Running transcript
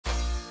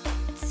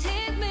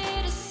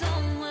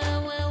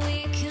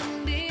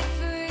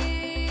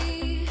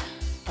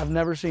I've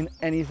never seen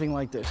anything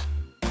like this.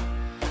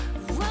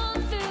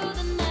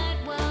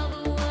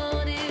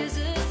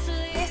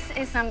 This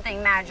is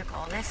something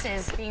magical. This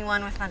is being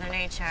one with Mother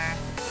Nature.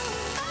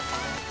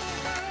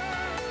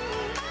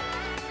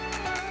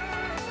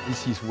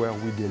 This is where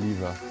we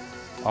deliver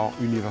our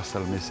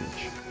universal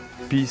message: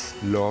 peace,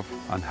 love,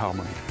 and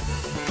harmony.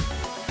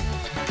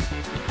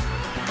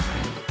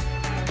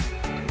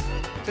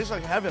 Tastes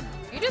like heaven.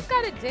 You just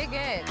gotta dig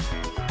in.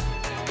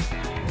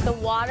 The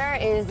water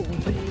is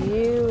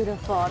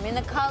beautiful. I mean,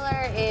 the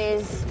color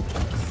is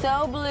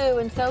so blue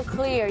and so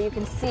clear. You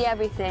can see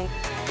everything.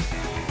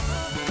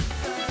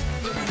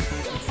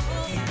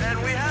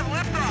 And we have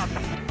liftoff.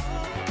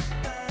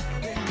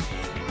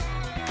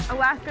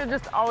 Alaska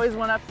just always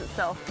one-ups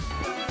itself.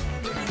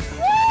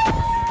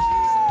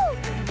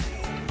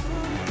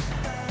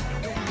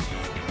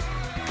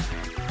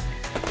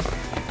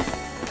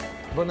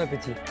 Bon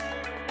appétit.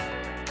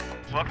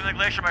 Welcome to the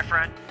glacier, my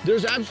friend.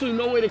 There's absolutely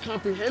no way to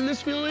comprehend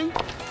this feeling,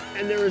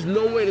 and there is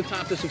no way to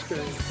top this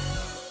experience.